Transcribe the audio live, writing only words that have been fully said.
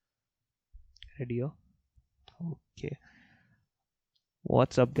Ready? Okay.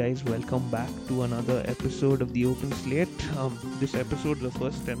 What's up, guys? Welcome back to another episode of the Open Slate. This episode is the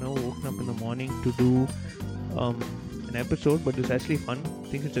first time I've woken up in the morning to do um, an episode, but it's actually fun. I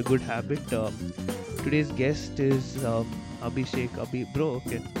think it's a good habit. Today's guest is Abhishek. Abhi, bro.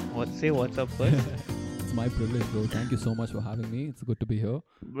 Okay, say what's up first, It's my privilege, bro. Thank you so much for having me. It's good to be here.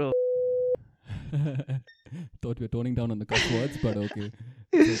 bro. Thought we were toning down on the cuss words, but okay.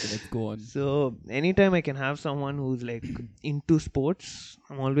 Let's go on. So anytime I can have someone who's like into sports,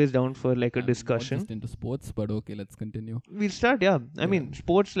 I'm always down for like a I'm discussion. not just into sports, but okay, let's continue. We'll start, yeah. I Yeah. mean,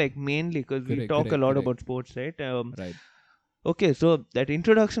 sports like mainly because we Correct, talk a correct, lot correct. about sports, right? Right. Okay, so that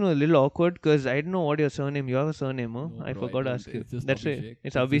introduction was a little awkward because I didn't know what your surname. You have a surname, huh? No, I bro, forgot to don't. ask you. It's just That's Abhishek. it.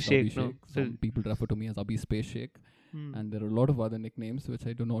 It's just Abhishek, no? So, Some people refer to me as Abhi Space Shake, hmm. and there are a lot of other nicknames which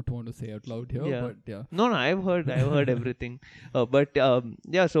I do not want to say out loud here. Yeah. But yeah, No, I've heard everything. But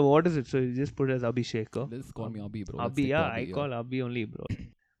yeah. So what is it? So you just put it as Abhishek, huh? let's call me Abhi, bro. Let's Abhi, stick to yeah. Abhi, I yeah. call Abhi only, bro.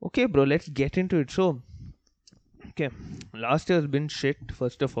 Okay, bro. Let's get into it. So, okay, last year has been shit.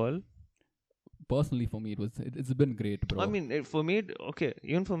 First of all, Personally, for me, it's been great, bro. I mean, for me, okay,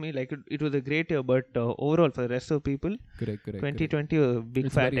 even for me, like it was a great year, but overall, for the rest of people, correct. 2020 was a big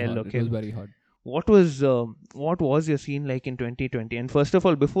It's fat very L. hard. Okay, It was very hard. what was your scene like in 2020? And first of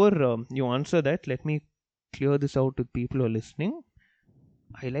all, before you answer that, let me clear this out to people who are listening.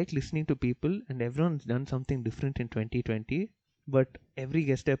 I like listening to people, and everyone's done something different in 2020. But every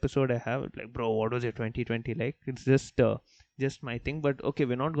guest episode I have, like, bro, what was your 2020 like? It's just my thing. But okay,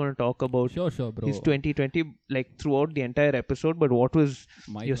 we're not going to talk about Sure, bro. his 2020 like throughout the entire episode. But what was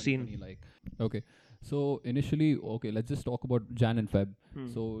My your 2020 scene? like? Okay, so initially, okay, let's just talk about Jan and Feb.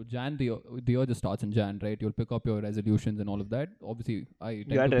 So Jan, the year just starts in Jan, right? You'll pick up your resolutions and all of that. Obviously, I You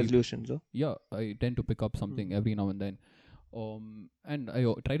tend had to be, resolutions, huh? yeah, I tend to pick up something every now and then. And I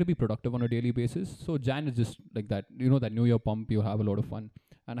try to be productive on a daily basis. So Jan is just like that, that New Year pump. You have a lot of fun.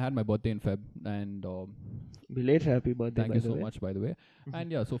 And I had my birthday in Feb, and Belated happy birthday, thank by you the so way. much, by the way.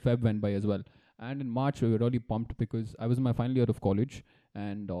 And yeah, so Feb went by as well. And in March, we were really pumped because I was in my final year of college,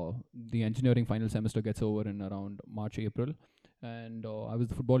 and the engineering final semester gets over in around March, April. And I was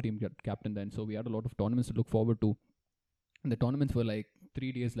the football team captain then. So we had a lot of tournaments to look forward to. And the tournaments were like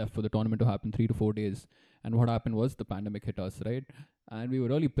 3 days left for the tournament to happen, 3 to 4 days. And what happened was the pandemic hit us, right? And we were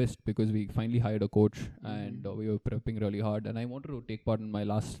really pissed because we finally hired a coach and we were prepping really hard. And I wanted to take part in my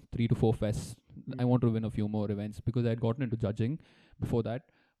last 3 to 4 fests. I wanted to win a few more events because I had gotten into judging before that,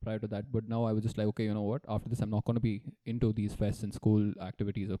 prior to that. But now I was just like, okay, you know what? After this, I'm not going to be into these fests and school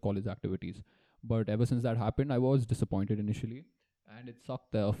activities or college activities. But ever since that happened, I was disappointed initially. And it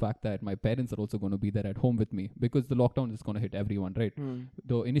sucked the fact that my parents are also going to be there at home with me because the lockdown is going to hit everyone, right?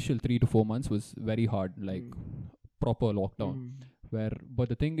 The initial 3 to 4 months was very hard, like proper lockdown. But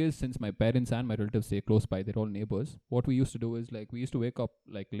the thing is, since my parents and my relatives stay close by, they're all neighbors. What we used to do is like we used to wake up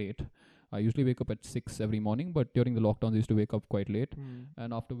like late. I usually wake up at 6 every morning, but during the lockdowns, I used to wake up quite late.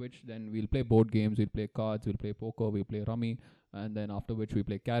 And after which, then we'll play board games, we'll play cards, we'll play poker, we'll play rummy, and then after which we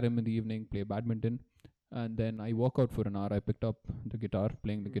play carom in the evening, play badminton. And then I walk out for an hour. I picked up the guitar,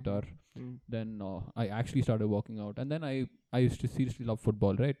 playing the guitar. Then I actually started working out, and then I used to seriously love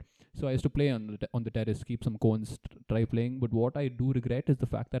football, right? So I used to play on the terrace, keep some cones, try playing. But what I do regret is the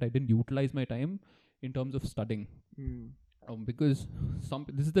fact that I didn't utilize my time in terms of studying. Because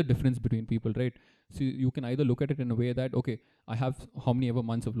this is the difference between people, right? So you can either look at it in a way that okay, I have how many ever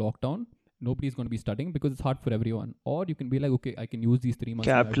months of lockdown, nobody's going to be studying because it's hard for everyone, or you can be like okay, I can use these 3 months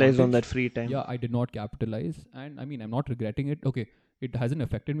to my Capitalize on advantage. that free time. Yeah, I did not capitalize, and I mean I'm not regretting it. Okay, it hasn't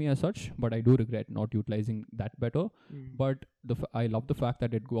affected me as such, but I do regret not utilizing that better. But I love the fact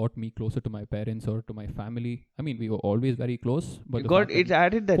that it got me closer to my parents or to my family. I mean we were always very close, but You the got fact that it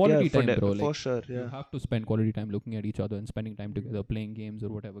added that, quality yeah, for, time, bro, for like, sure, you yeah. have to spend quality time looking at each other and spending time together, playing games or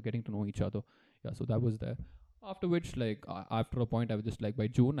whatever, getting to know each other. Yeah, so that was there. After which, like, after a point, I was just like, by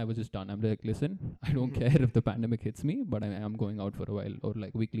June, I was just done. I'm like, listen, I don't care if the pandemic hits me, but I am going out for a while, or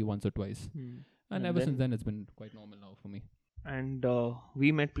like weekly once or twice. And ever since then, it's been quite normal now for me. And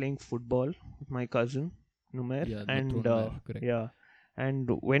we met playing football with my cousin Numer. Yeah, And Mithun Nair, correct. yeah. And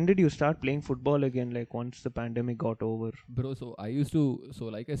when did you start playing football again? Like once the pandemic got over? Bro, so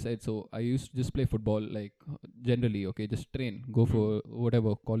like I said, so I used to just play football, like generally, okay, just train, go for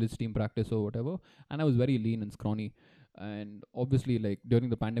whatever, college team practice or whatever. And I was very lean and scrawny. And obviously, like during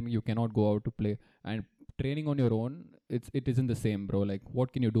the pandemic, you cannot go out to play, and training on your own, it isn't the same, bro. Like,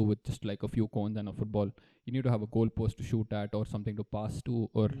 what can you do with just like a few cones and a football? You need to have a goal post to shoot at, or something to pass to,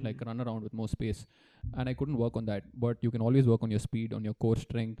 or like run around with more space. And I couldn't work on that, but you can always work on your speed, on your core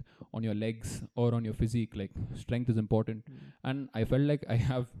strength, on your legs, or on your physique. Like, strength is important. And I felt like I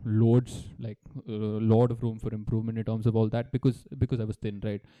have loads, like a lot of room for improvement in terms of all that, because I was thin,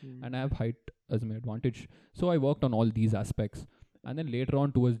 right? And I have height as my advantage. So I worked on all these aspects. And then later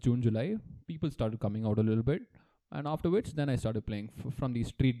on, towards June, July, people started coming out a little bit. And after which, then I started playing from these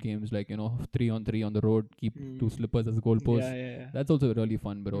street games, like, 3-on-3 on the road, keep two slippers as goalposts. Yeah. That's also really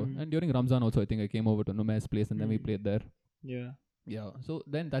fun, bro. And during Ramzan also, I think I came over to Numair's place, and then we played there. Yeah. Yeah. So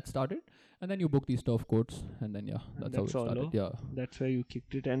then that started, and then you book these turf courts, and then that's how it all, started. Yeah. That's where you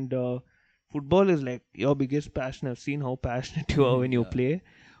kicked it. And football is like your biggest passion. I've seen how passionate you are when you play.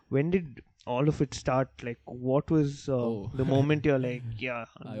 When did all of it start? Like, what was the moment you're like, yeah,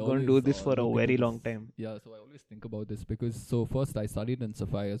 I'm going to do this for a very long time? Yeah, so I always think about this because, so first I studied in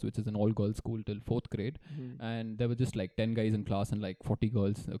Sapphires, which is an all-girls school till 4th grade, and there were just like 10 guys in class and like 40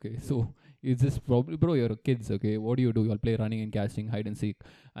 girls, okay? So it's just probably, bro, you're kids, okay? What do? You'll play running and catching, hide and seek.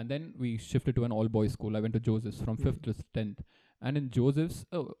 And then we shifted to an all-boys school. I went to Joseph's from 5th to 10th. And in Joseph's,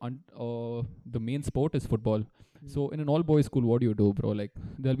 the main sport is football. So in an all-boys school, what do you do, bro? Like,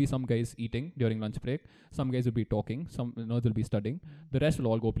 there'll be some guys eating during lunch break. Some guys will be talking. Some nerds will be studying. The rest will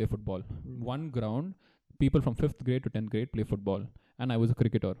all go play football. One ground, people from 5th grade to 10th grade play football. And I was a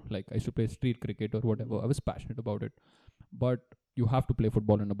cricketer. Like, I used to play street cricket or whatever. I was passionate about it. But you have to play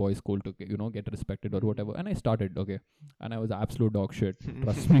football in a boys' school to, get respected or whatever. And I started, okay. And I was absolute dog shit.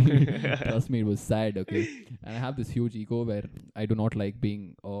 Trust me. Trust me, it was sad, okay. And I have this huge ego where I do not like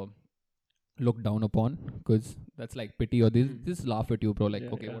being looked down upon, because that's like pity, or they just laugh at you, bro. Like,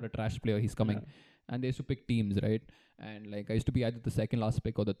 what a trash player, he's coming. And they used to pick teams, right? And like, I used to be either the second last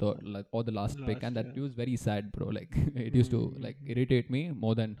pick or the third, like, or the last pick, and that was very sad, bro. Like, it used to like irritate me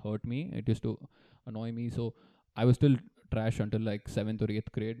more than hurt me. It used to annoy me. So I was still trash until like 7th or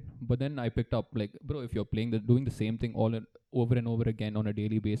 8th grade. But then I picked up, like, bro, if you're doing the same thing over and over again on a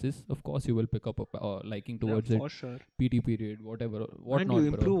daily basis, of course you will pick up a liking towards it. For sure. PT period, whatever, and you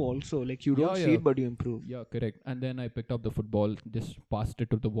improve also. Like, you don't see it, but you improve. Yeah, correct. And then I picked up the football, just passed it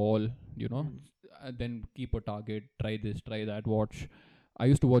to the wall, and then keep a target, try this, try that, watch. I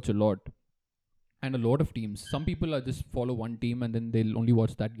used to watch a lot. And a lot of teams. Some people are just follow one team and then they'll only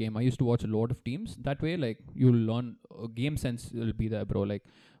watch that game. I used to watch a lot of teams. That way, like, you'll learn game sense will be there, bro. Like,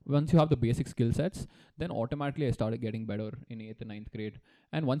 once you have the basic skill sets, then automatically I started getting better in 8th and 9th grade.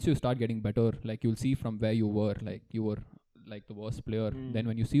 And once you start getting better, like, you'll see from where you were like the worst player. Then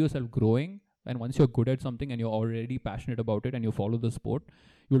when you see yourself growing, and once you're good at something and you're already passionate about it and you follow the sport,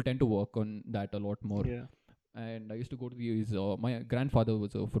 you'll tend to work on that a lot more. Yeah. And I used to go to these. My grandfather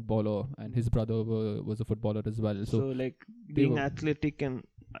was a footballer, and his brother was a footballer as well. So like, being athletic and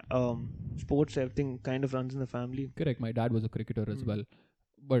sports, everything kind of runs in the family. Correct. My dad was a cricketer as well,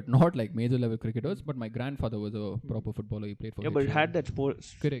 but not like major level cricketers. But my grandfather was a proper footballer. He played for. Yeah, but it had that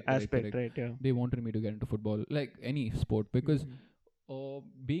sports aspect, correct. Right? Yeah. They wanted me to get into football, like any sport, because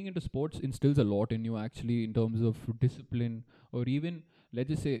being into sports instills a lot in you, actually, in terms of discipline, or even, let's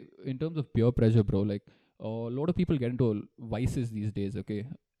just say, in terms of peer pressure, bro. Like, a lot of people get into vices these days, okay?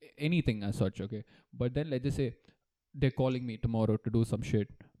 Anything as such, okay? But then let's just say they're calling me tomorrow to do some shit,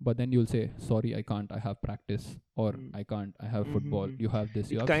 but then you'll say, sorry, I can't, I have practice, or I can't, I have football. You have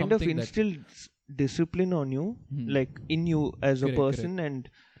this, you have kind of instills discipline on you, like, in you as a person. And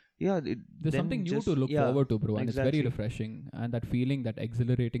there's something new to look forward to, bro. And it's very refreshing. And that feeling, that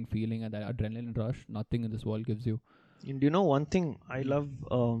exhilarating feeling, and that adrenaline rush, nothing in this world gives you. And one thing I love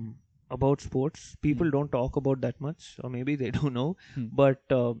about sports, people don't talk about that much, or maybe they don't know, but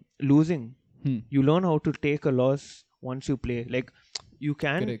losing, you learn how to take a loss once you play. Like, you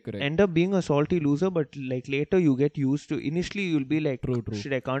can end up being a salty loser, but like later you get used to. Initially you'll be like, true.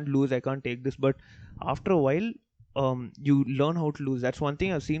 Shit, I can't lose, I can't take this. But after a while, you learn how to lose. That's one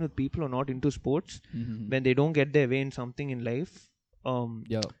thing I've seen with people who are not into sports. When they don't get their way in something in life,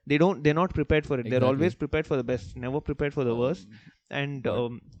 they're not prepared for it. They're always prepared for the best, never prepared for the worst. And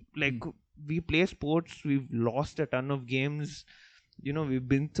like, we play sports, we've lost a ton of games, we've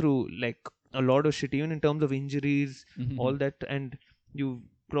been through like a lot of shit, even in terms of injuries, all that. And you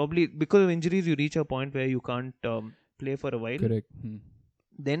probably, because of injuries, you reach a point where you can't play for a while. Correct.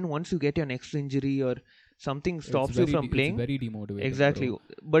 Then once you get your next injury or something stops you from playing, it's very demotivating. Exactly, bro.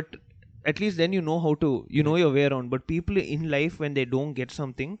 But at least then you know how to, know your way around. But people in life, when they don't get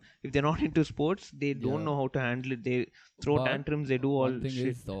something, if they're not into sports, they don't know how to handle it. They throw tantrums, they do all thing shit.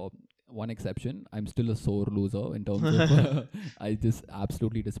 Is, one exception. I'm still a sore loser in terms of I just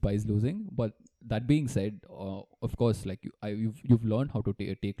absolutely despise losing. But that being said, of course, like you've learned how to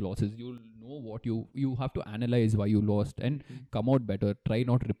take losses. You'll know what you have to analyze why you lost and come out better. Try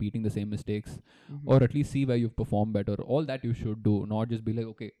not repeating the same mistakes, or at least see where you've performed better. All that you should do, not just be like,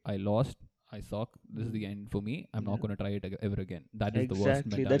 okay, I lost. I suck. This is the end for me. I'm not going to try it ever again. That is the worst Exactly.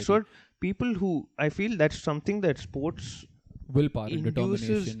 mentality. That's what people who I feel that's something that sports Willpower and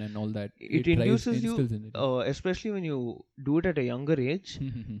induces. determination and all that. It drives induces you, instills in it. especially when you do it at a younger age.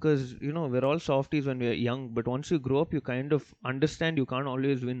 Because we're all softies when we're young, but once you grow up, you kind of understand you can't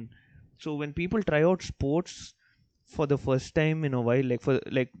always win. So when people try out sports for the first time in a while, like for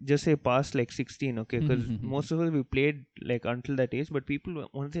like just say past like 16, okay, because most of us we played like until that age, but people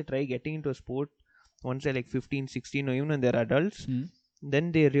once they try getting into a sport, once they're like 15, 16, or even when they're adults,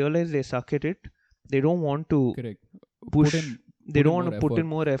 then they realize they suck at it. They don't want to Correct. push. They don't want to put in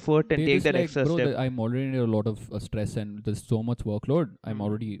more effort and They take just that like, extra bro, step. I'm already under a lot of stress and there's so much workload. I'm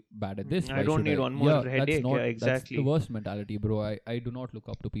already bad at this. I Why don't should need one more yeah, headache. that's not, Yeah, exactly. That's the worst mentality, bro. I do not look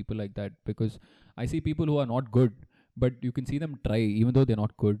up to people like that because I see people who are not good, but you can see them try even though they're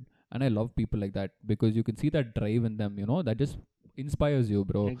not good. And I love people like that because you can see that drive in them, that just inspires you,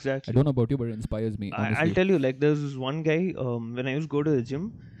 bro. Exactly. I don't know about you, but it inspires me, honestly. I'll tell you, like, there's this one guy, when I used to go to the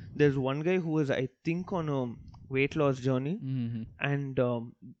gym, there's one guy who was, I think, on a weight loss journey. And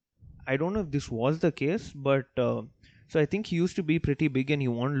I don't know if this was the case, but so I think he used to be pretty big and he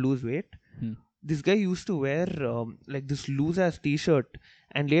wanted to lose weight. This guy used to wear like this loose ass t-shirt,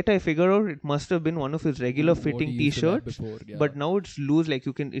 and later I figured out it must have been one of his regular What fitting he used to wear t-shirts, before, yeah. but now it's loose, like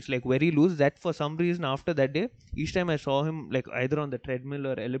it's like very loose. That for some reason after that day, each time I saw him like either on the treadmill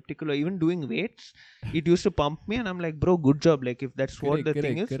or elliptical or even doing weights, it used to pump me, and I'm like, bro, good job. Like if that's what the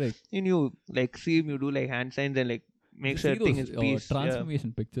thing is, correct. and you like see him, you do like hand signs and like make Just sure see everything those is peace.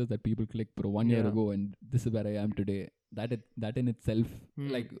 transformation pictures that people click, bro, 1 year Yeah. ago, and this is where I am today. That in itself,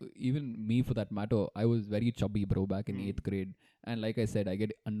 like even me for that matter, I was very chubby, bro, back in 8th grade. And like I said, I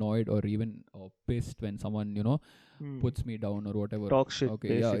get annoyed or even pissed when someone puts me down or whatever. Talk shit,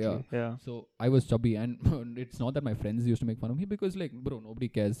 Okay, basically. yeah. So I was chubby, and it's not that my friends used to make fun of me because, like, bro, nobody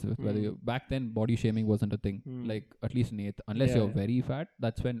cares whether you. Back then, body shaming wasn't a thing. Like at least in 8th, unless Yeah, you're yeah. very fat,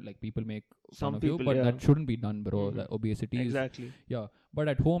 that's when like people make Some fun of people, you. But yeah. that shouldn't be done, bro. That obesity is Exactly. yeah. But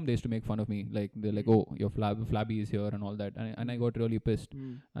at home they used to make fun of me, like they're like, oh, your flabby is here and all that, and I got really pissed.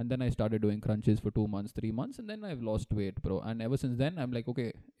 And then I started doing crunches for 2 months, 3 months, and then I've lost weight, bro. And ever since then I'm like,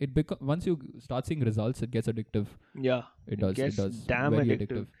 okay, once you start seeing results, it gets addictive. Yeah. It does. Gets It does. damn Very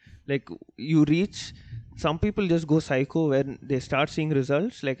addictive. Like you reach, some people just go psycho when they start seeing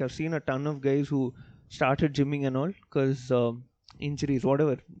results. Like I've seen a ton of guys who started gymming and all because injuries,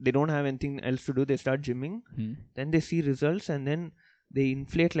 whatever, they don't have anything else to do. They start gymming, then they see results, and then they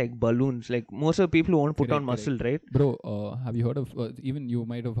inflate like balloons. Like most of the people who want to put on muscle, right? Bro, have you heard of even you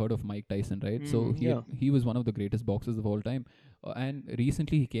might have heard of Mike Tyson, right? So he was one of the greatest boxers of all time, and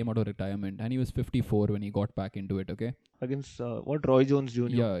recently he came out of retirement, and he was 54 when he got back into it. Okay, Against what, Roy Jones Jr.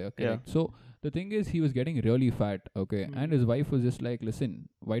 yeah, correct. So the thing is, he was getting really fat, okay, and his wife was just like, listen,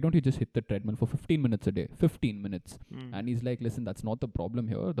 why don't you just hit the treadmill for 15 minutes a day? 15 minutes. And he's like, listen, that's not the problem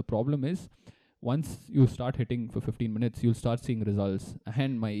here. The problem is, once you start hitting for 15 minutes, you'll start seeing results.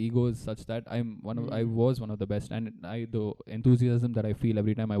 And my ego is such that I was one of the best, and the enthusiasm that I feel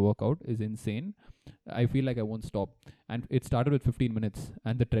every time I work out is insane. I feel like I won't stop. And it started with 15 minutes,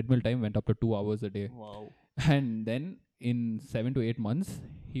 and the treadmill time went up to 2 hours a day. Wow. And then in 7 to 8 months,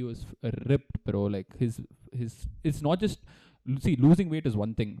 he was ripped, bro. Like his it's not just, see, losing weight is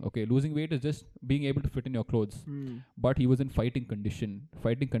one thing, okay? Losing weight is just being able to fit in your clothes. But he was in fighting condition.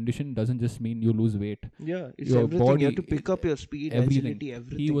 Fighting condition doesn't just mean you lose weight. Yeah, it's Your everything. body, You have to pick up your speed, agility,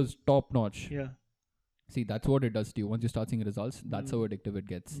 everything. He was top notch. Yeah. See, that's what it does to you. Once you start seeing results, that's how addictive it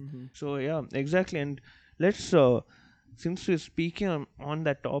gets. So yeah, exactly. And let's since we're speaking on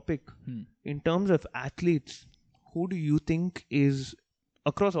that topic, in terms of athletes, who do you think is,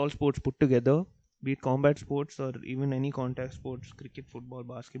 across all sports put together, be it combat sports or even any contact sports, cricket, football,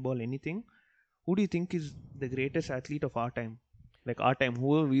 basketball, anything, who do you think is the greatest athlete of our time? Like our time,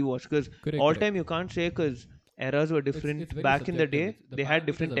 whoever we watch, because all time you can't say, because eras were different. It's very back in the subjective. day they had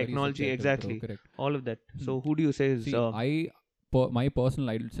different technology, exactly, all of that. So who do you say is See, my personal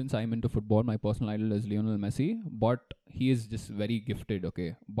idol, since I'm into football, my personal idol is Lionel Messi, but he is just very gifted,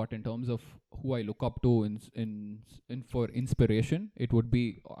 okay? But in terms of who I look up to in for inspiration, it would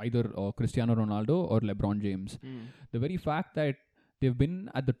be either Cristiano Ronaldo or LeBron James. The very fact that they've been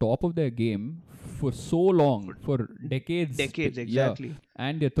at the top of their game for so long, for decades. Exactly.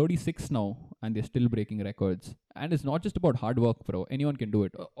 And they're 36 now, and they're still breaking records. And it's not just about hard work, bro. Anyone can do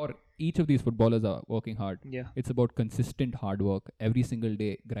it. Or each of these footballers are working hard. Yeah. It's about consistent hard work every single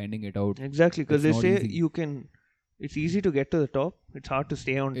day, grinding it out. Exactly, because It's they not say easy. you can. It's easy to get to the top. It's hard to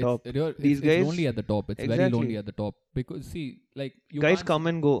stay on top. It's These it's guys, lonely at the top. It's very lonely exactly. at the top because see, like you Guys can't come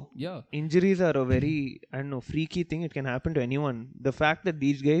and go. yeah. Injuries are a very, I don't know, freaky thing. It can happen to anyone. The fact that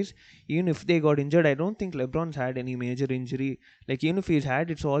these guys, even if they got injured, I don't think LeBron's had any major injury. Like even if he's had,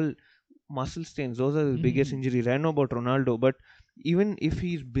 it's all muscle strains. Those are the biggest injuries. I know about Ronaldo, but even if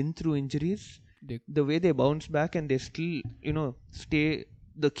he's been through injuries, They, the way they bounce back and they still, stay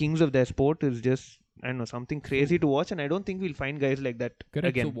the kings of their sport is just, I don't know, something crazy to watch. And I don't think we'll find guys like that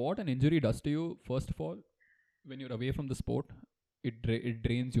correct. So again. what an injury does to you, first of all, when you're away from the sport, it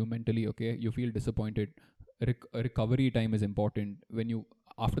drains you mentally. Okay, you feel disappointed. Recovery time is important. When you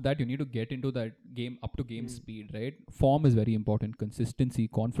after that you need to get into that game up to game speed, right? Form is very important. Consistency,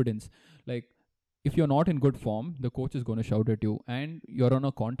 confidence. Like if you're not in good form, the coach is going to shout at you, and you're on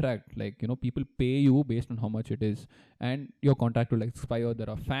a contract. Like people pay you based on how much it is, and your contract will expire. There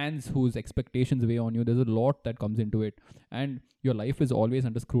are fans whose expectations weigh on you. There's a lot that comes into it, and your life is always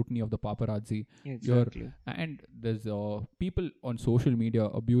under scrutiny of the paparazzi. Exactly. And there's people on social media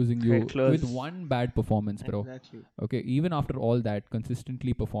abusing you with one bad performance, bro. Exactly. Okay, even after all that,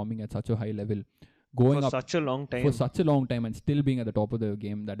 consistently performing at such a high level, going For up such a long time. for such a long time and still being at the top of the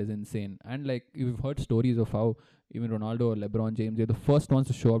game, that is insane. And like you've heard stories of how even Ronaldo or LeBron James, they're the first ones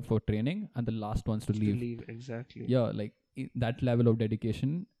to show up for training and the last ones to leave. Exactly. Yeah, like that level of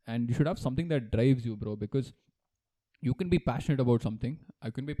dedication. And you should have something that drives you, bro, because you can be passionate about something.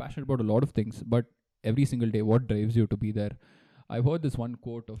 I can be passionate about a lot of things, but every single day, what drives you to be there? I've heard this one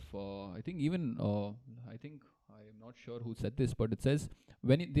quote of I think I'm not sure who said this, but it says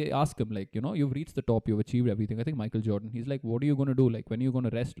they ask him, like, you've reached the top, you've achieved everything. I think Michael Jordan. He's like, what are you going to do? Like, when are you going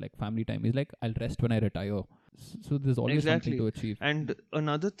to rest? Like family time. He's like, I'll rest when I retire. So there's always something to achieve. And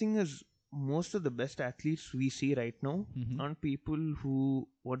another thing is, most of the best athletes we see right now aren't people who,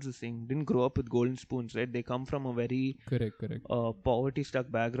 what's the saying, didn't grow up with golden spoons, right? They come from a very correct poverty stuck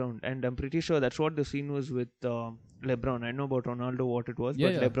background, and I'm pretty sure that's what the scene was with LeBron. I know about Ronaldo what it was,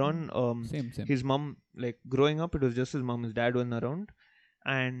 but LeBron, same his mom, like growing up, it was just his mom. His dad wasn't around,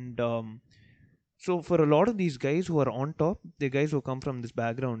 and so for a lot of these guys who are on top, the guys who come from this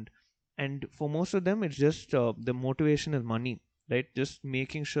background, and for most of them, it's just the motivation is money, right? Just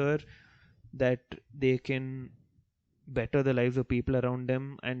making sure that they can better the lives of people around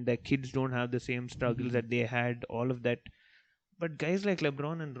them, and their kids don't have the same struggles that they had, all of that. But guys like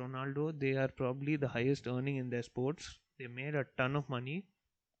LeBron and Ronaldo, they are probably the highest earning in their sports. They made a ton of money.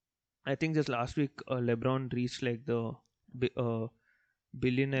 I think just last week LeBron reached like the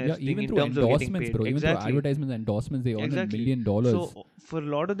billionaires thing even in through terms of getting endorsements, paid. bro. Even through advertisements and endorsements, they earn $1 million. So for a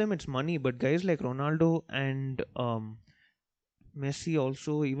lot of them it's money, but guys like Ronaldo and Messi,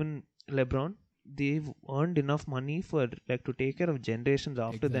 also even LeBron, they've earned enough money for like to take care of generations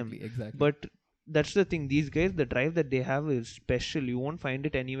after them. Exactly. But that's the thing, these guys, the drive that they have is special. You won't find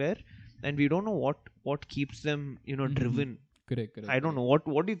it anywhere, and we don't know what keeps them driven. Correct. I don't know what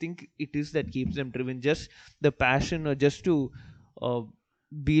do you think it is that keeps them driven? Just the passion, or just to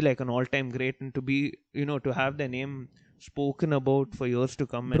be like an all-time great, and to be to have their name spoken about for years to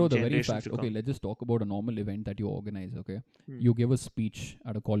come, bro, and the very generations fact, to okay, come. let's just talk about a normal event that you organize. Okay, you give a speech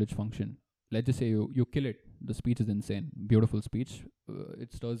at a college function. Let's just say you kill it. The speech is insane, beautiful speech.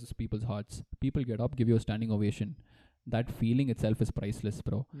 It stirs people's hearts. People get up, give you a standing ovation. That feeling itself is priceless,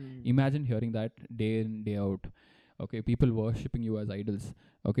 bro. Imagine hearing that day in, day out. Okay, people worshipping you as idols.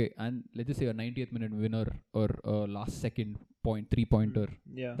 Okay, and let's just say a 90th minute winner, or a last second point 3-pointer.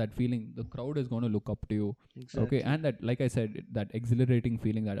 Yeah. That feeling, the crowd is going to look up to you. Exactly. Okay, and that, like I said, that exhilarating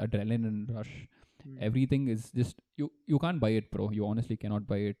feeling, that adrenaline rush, everything is just, you can't buy it, bro. You honestly cannot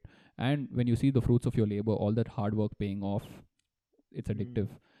buy it. And when you see the fruits of your labor, all that hard work paying off, it's addictive.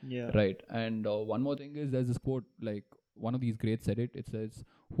 Yeah. Right. And one more thing is, there's this quote, like one of these greats said it. It says,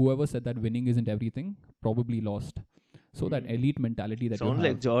 whoever said that winning isn't everything probably lost. So that elite mentality that sounds you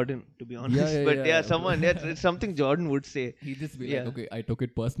have, like Jordan, to be honest. But someone, it's something Jordan would say. he just be like, okay, I took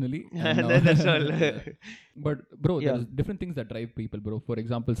it personally. And that's all. But bro, there's different things that drive people, bro. For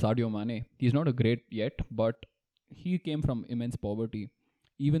example, Sadio Mane, he's not a great yet, but he came from immense poverty.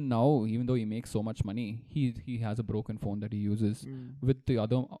 Even now, even though he makes so much money, he has a broken phone that he uses. With the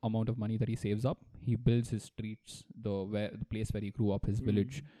other amount of money that he saves up, he builds his streets, the place where he grew up, his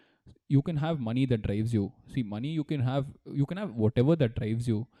village. You can have money that drives you. See, money you can have whatever that drives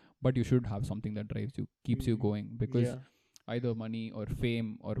you, but you should have something that drives you, keeps you going, because either money or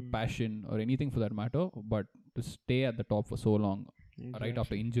fame or passion or anything for that matter, but to stay at the top for so long, right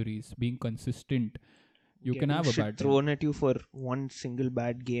after Exactly. injuries, being consistent. You can Getting have a shit bad time. thrown at you for one single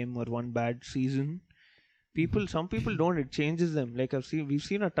bad game or one bad season. Some people don't. It changes them. Like we've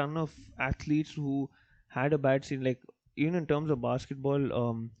seen a ton of athletes who had a bad season. Like even in terms of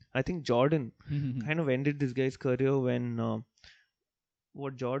basketball, I think Jordan kind of ended this guy's career when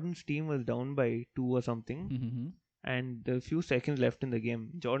what Jordan's team was down by 2 or something, and there were a few seconds left in the game.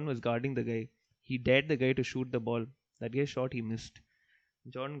 Jordan was guarding the guy. He dared the guy to shoot the ball. That guy shot, he missed.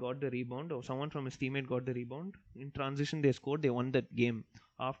 Jordan got the rebound, or someone from his teammate got the rebound. In transition, they scored. They won that game.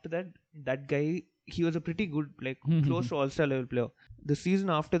 After that, that guy, he was a pretty good, like close to all-star level player. The season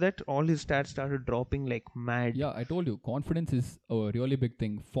after that, all his stats started dropping like mad. Yeah, I told you, confidence is a really big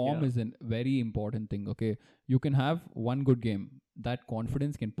thing. Form Yeah. is a very important thing. Okay, you can have one good game. That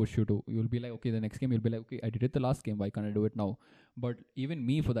confidence can push you to. You'll be like, okay, the next game you'll be like, okay, I did it the last game. Why can't I do it now? But even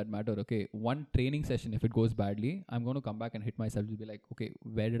me, for that matter, okay, one training session, if it goes badly, I'm going to come back and hit myself. You'll be like, okay,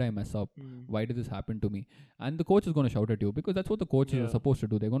 where did I mess up? Why did this happen to me? And the coach is going to shout at you, because that's what the coaches are Yeah. supposed to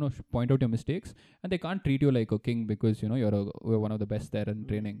do. They're going to point out your mistakes, and they can't treat you like a king because you're one of the best there in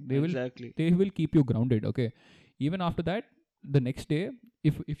training. Exactly. They will keep you grounded. Okay, even after that, the next day,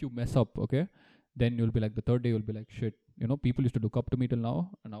 if you mess up, okay, then you'll be like, the third day you'll be like, shit, people used to look up to me till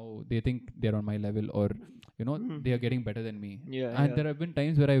now, and now they think they're on my level, or they are getting better than me. Yeah, And yeah. there have been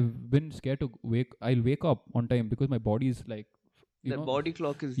times where I've been scared to I'll wake up on time because my body is like, The body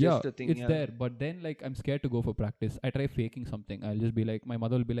clock is yeah, just a thing. it's Yeah. there. But then, like, I'm scared to go for practice. I try faking something. I'll just be like, my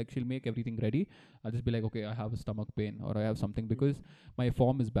mother will be like, she'll make everything ready. I'll just be like, okay, I have a stomach pain or I have something because my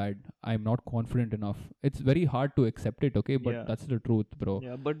form is bad. I'm not confident enough. It's very hard to accept it, okay? But Yeah. that's the truth, bro.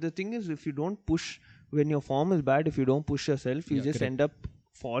 Yeah, but the thing is, if you don't push, when your form is bad, if you don't push yourself, you Yeah, just correct. end up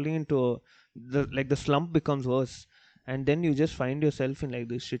falling into the slump becomes worse, and then you just find yourself in like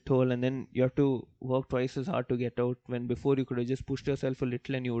this shithole, and then you have to work twice as hard to get out. When before you could have just pushed yourself a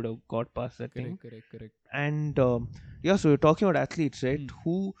little, and you would have got past that thing. Correct. And yeah, so you're talking about athletes, right?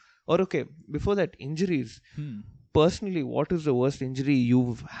 Okay, before that, injuries. Personally, what is the worst injury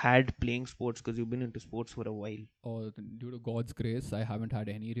you've had playing sports? Because you've been into sports for a while. Or due to God's grace, I haven't had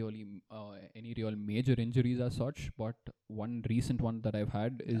any real major injuries as such. But one recent one that I've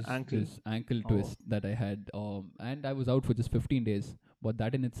had is Ankle. this ankle Oh. twist that I had, and I was out for just 15 days. But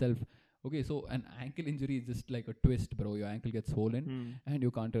that in itself, okay, so an ankle injury is just like a twist, bro. Your ankle gets swollen and you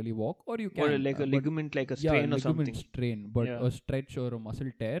can't really walk, or you Or can, like a but ligament, like a yeah, strain or ligament something. strain. But Yeah. a stretch or a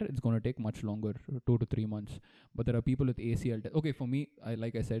muscle tear, it's gonna take much longer, 2 to 3 months. But there are people with ACL. Okay, for me,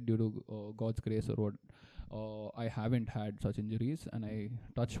 like I said, due to God's grace or what, I haven't had such injuries, and I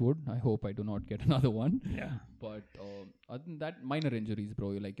touch wood. I hope I do not get another one. Yeah. But other than that, minor injuries, bro.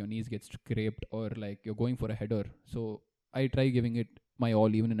 Like your knees get scraped, or like you're going for a header. So I try giving it my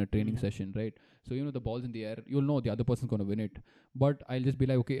all, even in a training session, right? So the ball's in the air. You'll know the other person's gonna win it. But I'll just be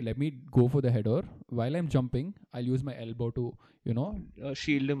like, okay, let me go for the header. While I'm jumping, I'll use my elbow to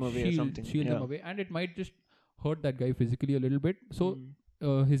Shield him away or something. shield yeah. him away, and it might just hurt that guy physically a little bit. So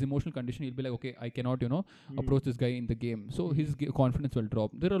his emotional condition, he'll be like, okay, I cannot approach this guy in the game, so his confidence will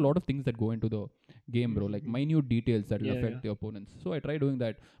drop. There are a lot of things that go into the game, bro, like minute details that will Yeah, affect yeah. the opponents. So I try doing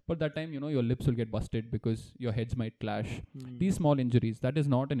that, but that time your lips will get busted because your heads might clash. These small injuries, that is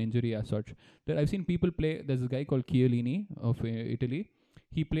not an injury as such. I've seen people play. There's a guy called Chiellini of Italy.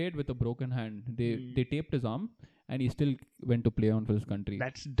 He played with a broken hand. They taped his arm, and he still went to play on for his country.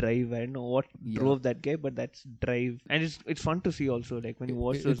 That's drive. I don't know what drove that guy, but that's drive. And it's fun to see also. Like when you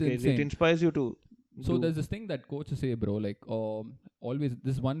watch those It's guys, it insane. inspires you to. So there's this thing that coaches say, bro, like always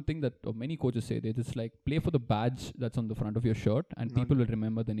this one thing that many coaches say. They just like play for the badge that's on the front of your shirt, and people will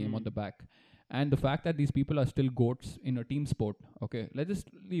remember the name on the back. And the fact that these people are still goats in a team sport, okay, let's just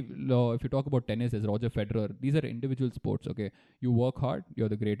leave. If you talk about tennis, there's Roger Federer. These are individual sports, okay. You work hard, you're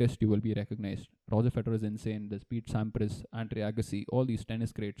the greatest, you will be recognized. Roger Federer is insane. There's Pete Sampras, Andre Agassi, all these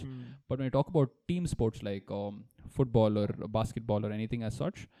tennis greats. But when you talk about team sports like football or basketball or anything as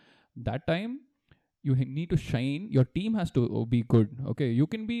such, that time you need to shine. Your team has to be good, okay. You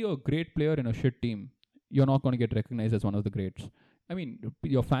can be a great player in a shit team. You're not going to get recognized as one of the greats. I mean,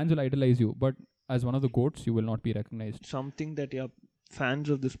 your fans will idolize you, but as one of the GOATs, you will not be recognized. Something that fans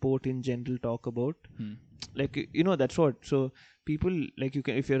of the sport in general talk about. Like that's what. So people like you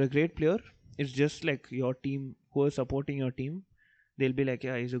can, if you're a great player, it's just like your team who are supporting your team. They'll be like,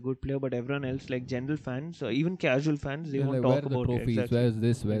 yeah, he's a good player, but everyone else, like general fans, even casual fans, they They're won't like, talk where are the about trophies? it. Exactly. Where's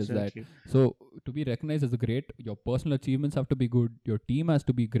this? Where's Exactly. that? So to be recognized as a great, your personal achievements have to be good. Your team has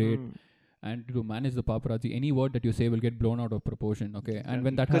to be great. And to manage the paparazzi, any word that you say will get blown out of proportion, okay? And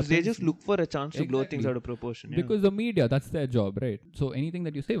when that happens, because they just look for a chance to blow things Exactly. out of proportion. Yeah. because the media, that's their job, right? So anything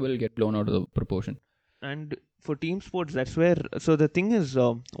that you say will get blown out of the proportion. and for team sports, that's where. So the thing is,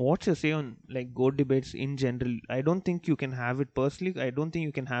 what's your say on like GOAT debates in general? I don't think you can have it personally. I don't think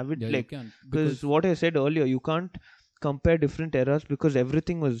you can have it Yeah, you like, can, because because what I said earlier, you can't compare different eras because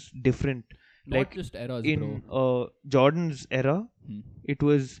everything was different. not Like just eras, bro. in Jordan's era, Hmm. it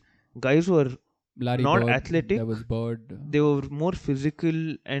was guys who were Larry not Bird, athletic. there was Bird. They were more physical,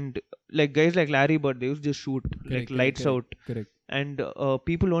 and like guys like Larry Bird, they used to just shoot like Correct, correct, lights correct, out. correct. And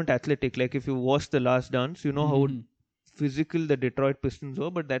people weren't athletic. Like if you watch The Last Dance, you know how Mhm. physical the Detroit Pistons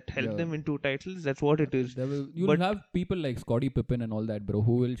were, but that helped Yeah. them into titles. That's what it is. There will, you'll But have people like Scottie Pippen and all that, bro,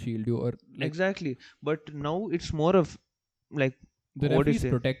 who will shield you, or like exactly. But now it's more of like, the what do you referees say?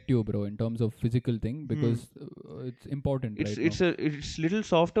 protect you, bro, in terms of physical thing, Hmm. because it's important It's right now. it's a it's little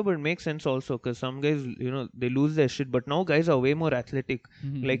softer, but it makes sense also because some guys, they lose their shit. But now guys are way more athletic.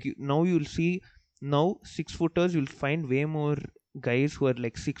 Mhm. Like now you'll see, now 6 footers, you'll find way more guys who are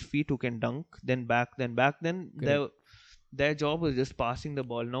like 6 feet who can dunk. Then back then Correct. their job was just passing the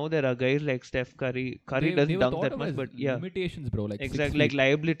ball. Now there are guys like Steph Curry. Curry They doesn't were dunk thought that of much, as but yeah, limitations, bro, like six exactly, like feet.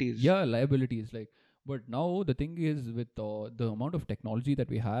 liabilities. Yeah, liabilities, like. But now the thing is, with the amount of technology that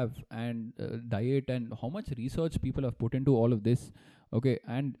we have, and diet, and how much research people have put into all of this, okay,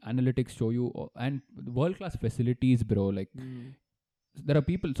 and analytics show you, and world class facilities, bro, like Mm. there are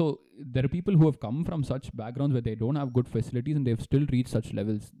people who have come from such backgrounds where they don't have good facilities and they've still reached such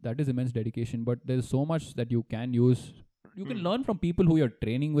levels. That is immense dedication, but there's so much that you can use. You can Mm. learn from people who you're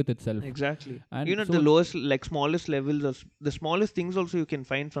training with itself. Exactly. And The so lowest, like smallest levels, the smallest things also you can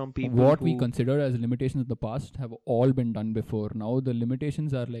find from people what we who. consider as limitations in the past have all been done before. Now the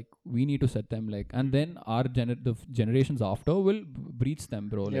limitations are like, we need to set them, like, and Mm. then generations after will breach them,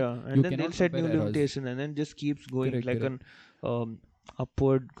 bro, like. Yeah, and You then they'll cannot set compare new eras. limitation, and then just keeps going Correct, like correct. an um,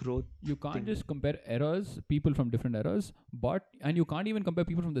 upward growth You can't thing. just compare eras, people from different eras, and you can't even compare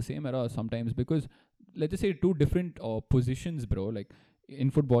people from the same era sometimes, because let's just say two different positions, bro, like in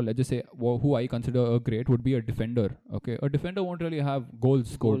football, let's just say who I consider a great would be a defender. Okay, a defender won't really have goals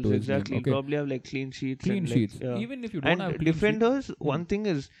scored to Goals, his name. exactly. He'll Okay, probably have like clean sheets clean and like, sheets. yeah. Even if you don't have And clean sheet, defenders, hmm, one thing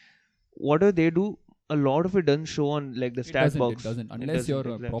is, what do they do? A lot of it doesn't show on like the it stat doesn't. It box. doesn't. It Unless doesn't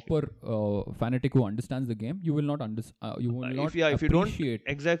you're a exactly. proper fanatic who understands the game, you will not you will not If you don't appreciate.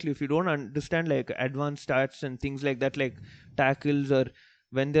 exactly, if you don't understand like advanced stats and things like that, like tackles or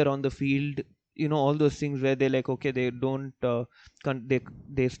when they're on the field, all those things where they're like, okay, they don't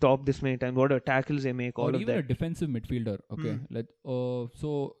they stop this many times, what are tackles they make, Or all of even a that. defensive midfielder. Okay, Hmm.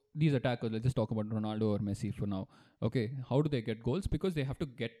 so these attackers. Let's just talk about Ronaldo or Messi for now. Okay, how do they get goals? Because we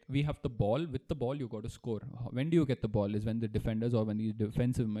have the ball. With the ball, you got to score. When do you get the ball? Is when the defenders or when these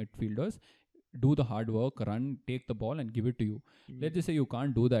defensive midfielders do the hard work, run, take the ball, and give it to you. Hmm. Let's just say you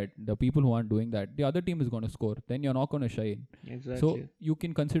can't do that. The people who aren't doing that, the other team is going to score. Then you're not going to shine. So Exactly. you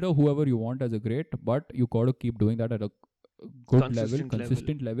can consider whoever you want as a great, but you got to keep doing that at a good level, Consistent level.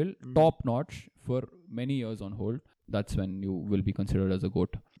 consistent level, Hmm. top notch for many years on hold. That's when you will be considered as a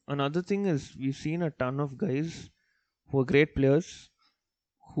goat. Another thing is, we've seen a ton of guys who are great players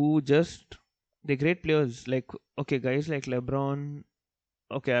who just, they're great players, like, okay, guys like LeBron.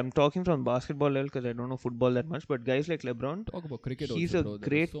 Okay, I'm talking from basketball level because I don't know football that much, but guys like LeBron, Talk about cricket he's also, a bro.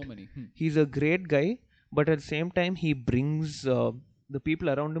 There are so great many. he's a great guy, but at the same time he brings the people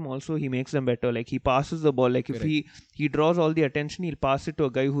around him also, he makes them better. Like he passes the ball, like if Correct. he draws all the attention, he'll pass it to a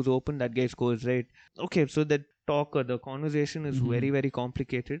guy who's open, that guy scores, right? Okay, so that talk or the conversation is Mm-hmm. very very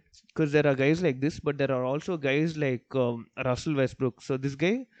complicated because there are guys like this, but there are also guys like Russell Westbrook. So this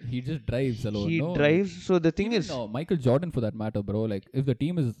guy, He just drives alone. he No, like drives. So the thing even is, Michael Jordan for that matter, bro. Like if the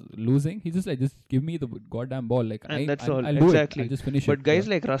team is losing, he's just like, just give me the goddamn ball. Like and that's all, I'll do it. I'll exactly. just finish it. But Yeah. guys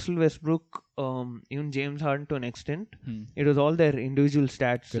like Russell Westbrook, even James Harden to an extent, Hmm. it was all their individual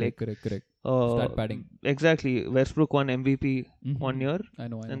stats. Correct. Like Correct. Correct. uh, Stat padding. exactly, Westbrook won MVP one Mm-hmm. year, I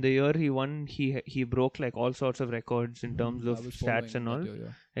know. I and know. the year he won, he broke like all sorts of records in terms I of was stats following and that all. year.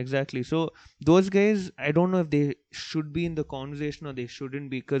 Yeah. Exactly. So those guys, I don't know if they should be in the conversation or they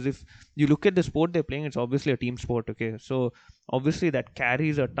shouldn't be, because if you look at the sport they're playing, it's obviously a team sport. Okay, so obviously that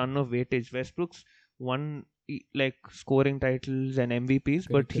carries a ton of weightage. Westbrook's won like scoring titles and MVPs,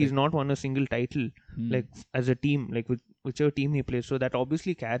 Correct. but he's Correct. not won a single title Hmm. like as a team, like with whichever team he plays. So that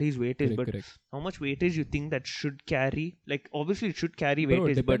obviously carries weightage. Correct. But Correct. how much weightage you think that should carry? Like obviously it should carry Bro, it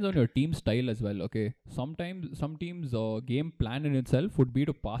weightage, but depends on your team style as well. Okay, sometimes some teams' game plan in itself would be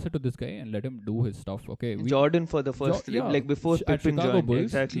to pass it to this guy and let him do his stuff. Okay, Jordan for the first Yeah, like before at Pippen Chicago joined, Bulls,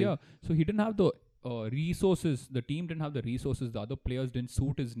 exactly. yeah. So he didn't have the resources. The team didn't have the resources. The other players didn't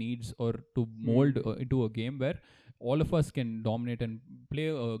suit his needs or to mold Hmm. into a game where all of us can dominate and play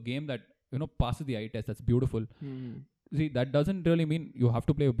a game that passes the eye test. That's beautiful. Hmm. see, that doesn't really mean you have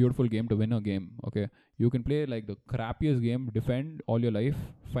to play a beautiful game to win a game. Okay, you can play like the crappiest game, defend all your life,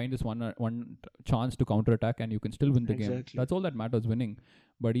 find this one chance to counter attack, and you can still win the game. Exactly. That's all that matters, winning.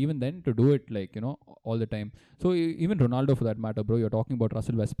 But even then, to do it like all the time. So even Ronaldo, for that matter, bro. You're talking about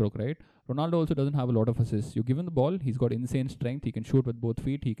Russell Westbrook, right? Ronaldo also doesn't have a lot of assists. You give him the ball, he's got insane strength. He can shoot with both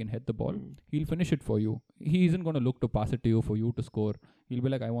feet. He can hit the ball. He'll finish it for you. He isn't going to look to pass it to you for you to score. He'll be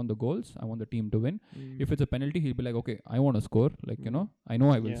like, I want the goals. I want the team to win. If it's a penalty, he'll be like, okay, I want to score. Like, I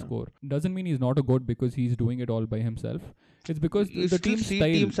know I will score. Doesn't mean he's not a goat because he's doing it all by himself. It's because You the still team see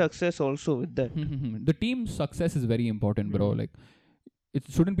style. team success also with that. The team success is very important, bro. Like, it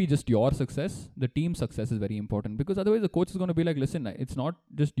shouldn't be just your success. The team success is very important, because otherwise the coach is going to be like, listen, it's not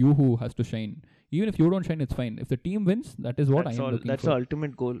just you who has to shine. Even if you don't shine, it's fine. If the team wins, that is what I am looking for. That's the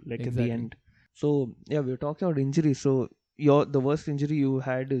ultimate goal, like at the end. So yeah, we were talking about injuries. So the worst injury you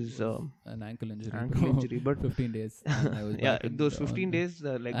had is an ankle injury. Ankle injury, but 15 days. And I was yeah, back those 15 days,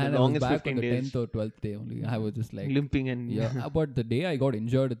 like the and longest I was back 15 on the days. 10th or 12th day only. I was just like limping and yeah. But the day I got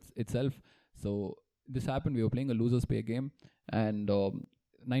injured itself. So this happened. We were playing a losers pay game, and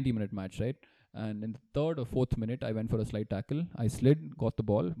 90-minute match, right? And in the third or fourth minute, I went for a slide tackle. I slid, got the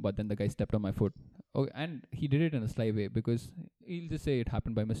ball, but then the guy stepped on my foot. Okay, and he did it in a sly way, because he'll just say it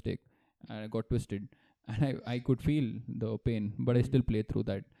happened by mistake, and I got twisted, and I could feel the pain, but I still played through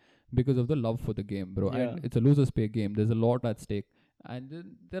that because of the love for the game, bro. Yeah. And it's a losers pay game. There's a lot at stake.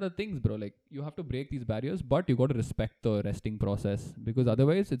 And there are things, bro, like you have to break these barriers, but you got to respect the resting process, because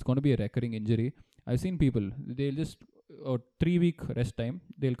otherwise it's going to be a recurring injury. I've seen people, they'll just 3-week rest time,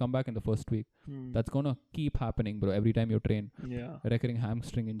 they'll come back in the first week. That's gonna keep happening, bro, every time you train. Yeah. Recurring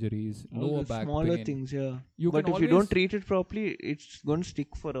hamstring injuries, All lower the back smaller pain. things, yeah. You But can if you don't always- treat it properly, it's going to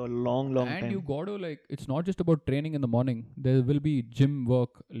stick for a long and time. you gotta, like, it's not just about training in the morning. There will be gym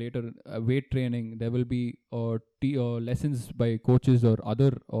work later, weight training. There will be lessons by coaches or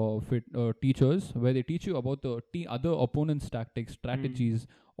other teachers, where they teach you about the other opponent's tactics, strategies.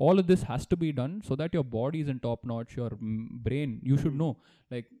 All of this has to be done so that your body is in top notch. Your brain, you should know,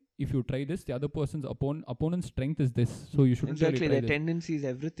 like, if you try this, the other person's opponent's strength is this, so you shouldn't Exactly, really try the this. tendencies,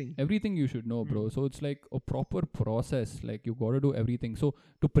 everything. Everything you should know, bro. So it's like a proper process. Like, you gotta do everything. So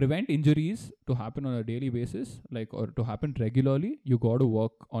to prevent injuries to happen on a daily basis, like, or to happen regularly, you gotta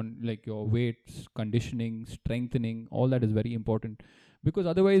work on, like, your weights, conditioning, strengthening. All that is very important. Because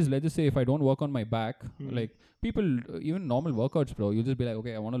otherwise, let's just say if I don't work on my back, like, people, even normal workouts, bro, you just be like,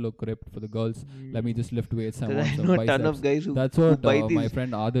 okay, I want to look ripped for the girls. Let me just lift weights. I want I some know a biceps. ton of guys who That's who what buy my these.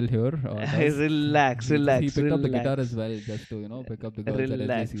 friend Adil here does. Relax, He relax, picked up the guitar relax. as well, just to pick up the girls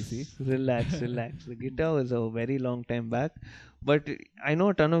Relax, at SJCC. relax. The guitar was a very long time back, but I know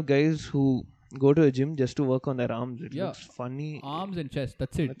a ton of guys who go to a gym just to work on their arms. It Yeah. looks funny. Arms and chest,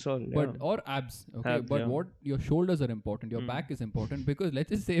 that's it. That's all. But Yeah. or abs, okay. Abs, But yeah. what your shoulders are important, your back is important, because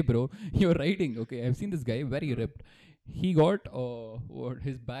let's just say, bro, you're riding. Okay, I've seen this guy very ripped. He got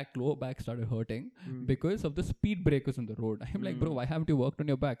his lower back started hurting because of the speed breakers on the road. I'm like, bro, why haven't you worked on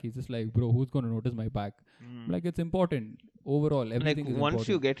your back? He's just like, bro, who's gonna notice my back? Like, it's important overall. Everything Like is once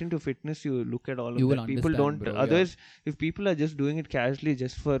you important. get into fitness, you look at all of You will that. People understand, don't. bro, yeah. Otherwise, if people are just doing it casually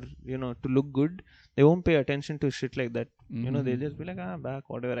just for to look good, they won't pay attention to shit like that. They'll just be like, back,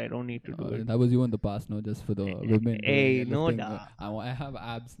 whatever. I don't need to do it. That was you in the past, no? Just for the women. Hey, doing no, lifting. da. I have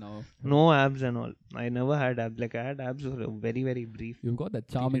abs now. No abs and all. I never had abs. Like I had abs for a very, very brief. You've got that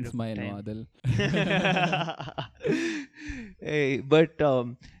charming period of smile, time. no, Adil. Hey, but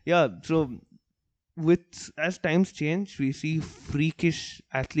yeah. So as times change, we see freakish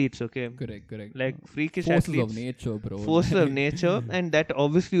athletes. Okay, Correct. like freakish Forces athletes. of nature, bro. Forces of nature, and that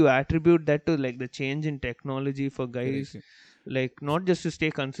obviously you attribute that to like the change in technology for guys. Correct. Like not just to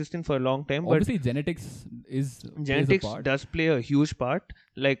stay consistent for a long time, Obviously, genetics plays a genetics part. does play a huge part.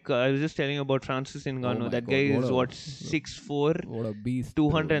 Like I was just telling you about Francis Ngannou. my That God, guy what is a- what 6'4", What a beast.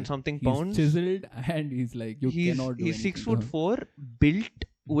 200 bro. and something He's pounds. chiseled, and he's like, he's cannot do he's anything. 6'4", built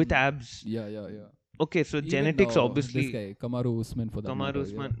with abs. Yeah. Okay, so Even, genetics obviously. This guy, Kamaru Usman, for that Kamaru matter,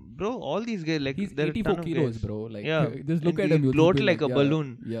 Usman, bro, all these guys like He's there are a 84 ton of kilos, guys. bro. Like, Yeah, just look and at him. he you'll float just be like a yeah,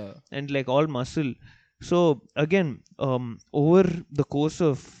 balloon. Yeah. And like all muscle. So again, over the course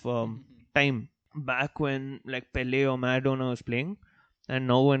of time, back when like Pele or Maradona was playing, and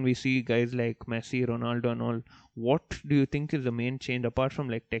now when we see guys like Messi, Ronaldo and all, what do you think is the main change apart from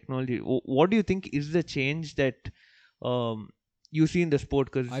like technology? What do you think is the change that you see in the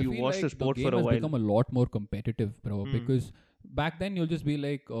sport, because I you feel watched like the sport game for a has while? become a lot more competitive, bro. Because back then you'll just be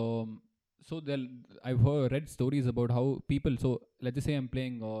like, so I've read stories about how people. So let's just say I'm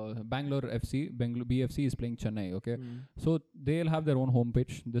playing Bangalore FC. Bangalore BFC is playing Chennai. Okay, so they'll have their own home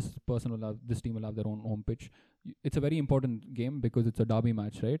pitch. This team will have their own home pitch. It's a very important game because it's a derby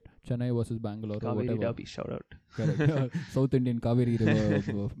match, right? Chennai versus Bangalore or Kaveri whatever. derby, shout out. Correct. South Indian Kaveri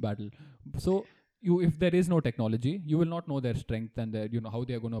River battle. So if there is no technology, you will not know their strength and their, how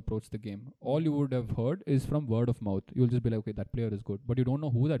they are going to approach the game. All you would have heard is from word of mouth. You'll just be like, okay, that player is good, but you don't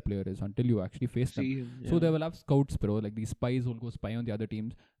know who that player is until you actually face them. So they will have scouts, bro, like these spies will go spy on the other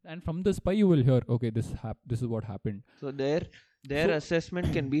teams, and from the spy you will hear, okay, this is what happened. So their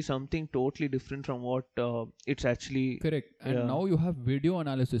assessment can be something totally different from what it's actually correct. And now you have video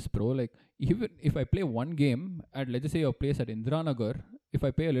analysis, bro. Like, even if I play one game at, let's just say, a place at Indiranagar, if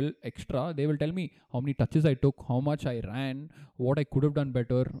I pay a little extra, they will tell me how many touches I took, how much I ran, what I could have done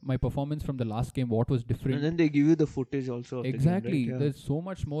better, my performance from the last game, what was different. And then they give you the footage also of exactly. the game, right? There's so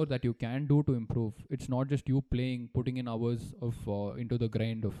much more that you can do to improve. It's not just you playing, putting in hours of into the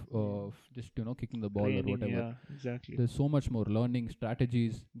grind of just kicking the ball training, or whatever. Yeah, exactly. There's so much more learning,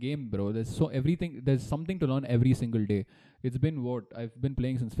 strategies, game, bro. There's something to learn every single day. It's been I've been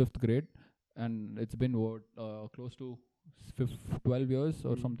playing since 5th grade, and it's been close to 12 years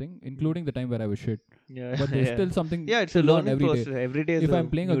or something, including the time where I was shit. Yeah, but there's still something. Yeah, it's a learning process. Every day is if I'm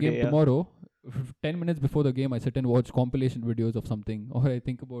playing a game day, tomorrow, 10 minutes before the game, I sit and watch compilation videos of something,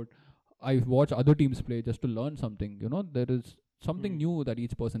 or I watch other teams play just to learn something. There is something new that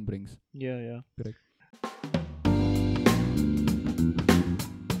each person brings. Yeah. Correct.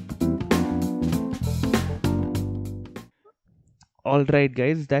 All right,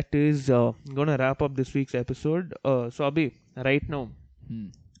 guys, that is gonna wrap up this week's episode. So Abhi, right now,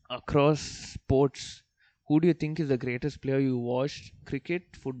 across sports, who do you think is the greatest player you watched? Cricket,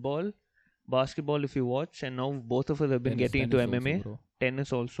 football, basketball, if you watch, and now both of us have been getting into MMA,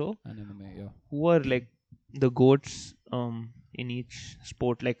 tennis also. And MMA, yeah. Who are like the goats in each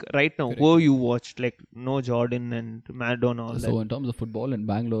sport? Like right now, who you watched? Like no Jordan and Maradona, all that. So in terms of football in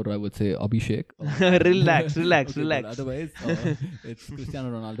Bangalore, I would say Abhi Shek. Relax. Otherwise, it's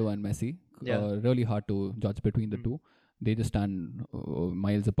Cristiano Ronaldo and Messi. Yeah. Really hard to judge between the two. They just stand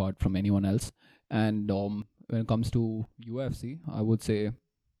miles apart from anyone else. And when it comes to UFC, I would say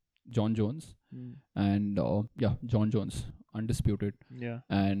John Jones. And John Jones, undisputed. Yeah.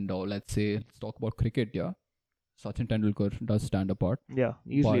 And let's talk about cricket. Yeah, Sachin Tendulkar does stand apart. Yeah,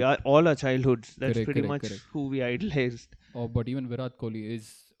 easily. All our childhoods. That's correct, much who we idolized. But even Virat Kohli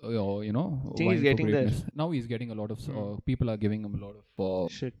is, think he's getting there. Now he's getting a lot of people are giving him a lot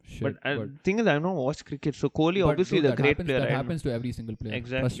of shit. But thing is, I've not watched cricket. So Kohli obviously is a great player. That happens to every single player.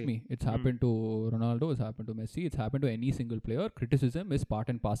 Exactly. Trust me, it's happened to Ronaldo, it's happened to Messi, it's happened to any single player. Criticism is part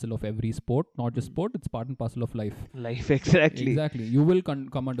and parcel of every sport, not just sport. It's part and parcel of life. Exactly. You will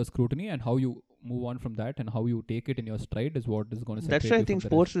come under scrutiny, and how you move on from that and how you take it in your stride is what is going to separate. That's why I think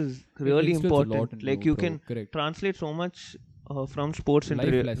sports is really important. Like you can translate so much from sports into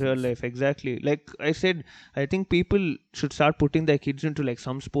real life. Exactly. Like I said, I think people should start putting their kids into like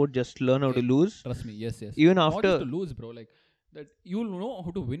some sport, just learn how to lose. Trust me, yes. Even not after just to lose, bro, like that you'll know how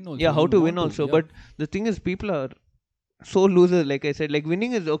to win also. Yeah, how to win also. But the thing is, people are so losers. Like I said, like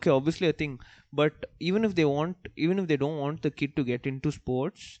winning is okay, obviously a thing. But even if they don't want the kid to get into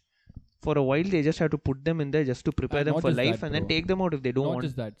sports, for a while they just have to put them in there just to prepare them for life, and then take them out if they don't want. Not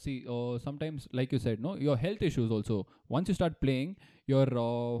just that. See, sometimes, like you said, your health issues also. Once you start playing, your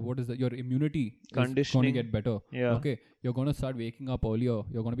your immunity is going to get better. Yeah. Okay, you're going to start waking up earlier.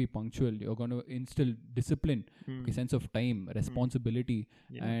 You're going to be punctual. You're going to instill discipline, sense of time, responsibility,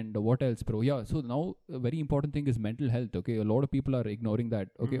 and what else, bro? Yeah. So now a very important thing is mental health. Okay, a lot of people are ignoring that.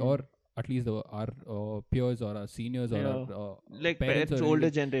 Okay, or at least our peers or our seniors or our like parents older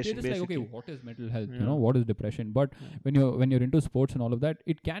generation, they're just basically. like, okay, what is mental health? What is depression? But when you're into sports and all of that,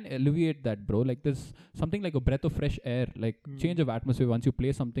 it can alleviate that, bro. Like there's something like a breath of fresh air, like change of atmosphere. Once you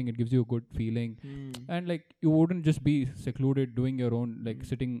play something, it gives you a good feeling, and like you wouldn't just be secluded doing your own, like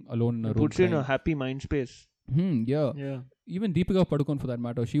sitting alone in a room. Puts you in a happy mind space. Yeah. Even Deepika Padukone, for that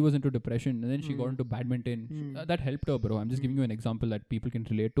matter, she was into depression and then she got into badminton. That helped her, bro. I'm just giving you an example that people can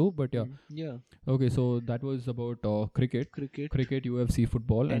relate to. But yeah. Okay, so that was about cricket, UFC,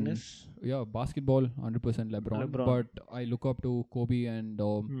 football, tennis. And basketball, 100% LeBron. But I look up to Kobe and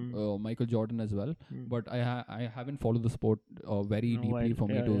Michael Jordan as well. But I haven't followed the sport very deeply for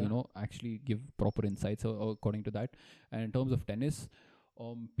me to actually give proper insights according to that. And in terms of tennis,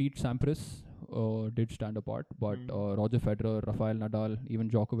 Pete Sampras did stand apart, but Roger Federer, Rafael Nadal,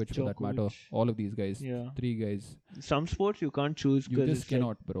 even Djokovic for that matter, all of these guys, 3 guys. Some sports you can't choose. You just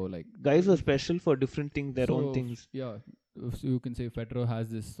cannot, bro. Like guys are special for different things, their own things. Yeah. So you can say Federer has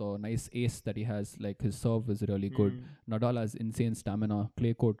this nice ace that he has, like his serve is really good. Nadal has insane stamina.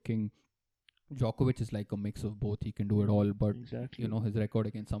 Clay court king. Djokovic is like a mix of both. He can do it all, but Exactly. his record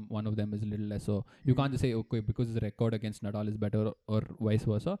against one of them is a little less. So you can't just say, okay, because his record against Nadal is better or vice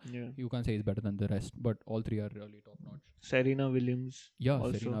versa. Yeah. You can't say he's better than the rest. But all three are really top notch. Serena Williams. Yeah,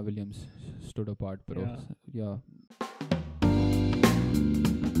 also. Serena Williams stood apart, bro. Yeah.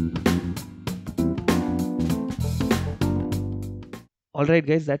 Alright,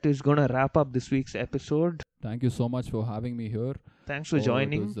 guys, that is gonna wrap up this week's episode. Thank you so much for having me here. Thanks for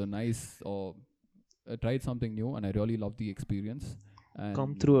joining. It was a nice. I tried something new, and I really loved the experience. And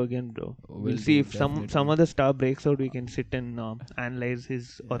Come through again, bro. We'll see if some other star breaks out. We can sit and analyze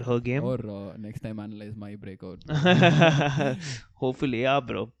his or her game. Or next time analyze my breakout. Hopefully, yeah,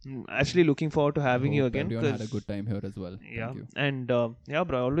 bro. Actually, looking forward to having you again. Everyone had a good time here as well. Yeah, Thank you. and yeah,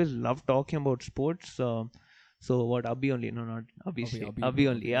 bro. I always love talking about sports. So what? Abhi only? No, not Abhi. Abhi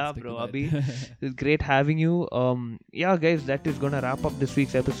only. Yeah, bro. Abhi. It's great having you. Yeah, guys, that is gonna wrap up this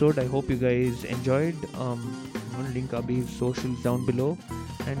week's episode. I hope you guys enjoyed. I'm gonna link Abhi's socials down below.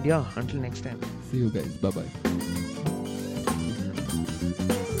 And yeah, until next time. See you guys. Bye bye.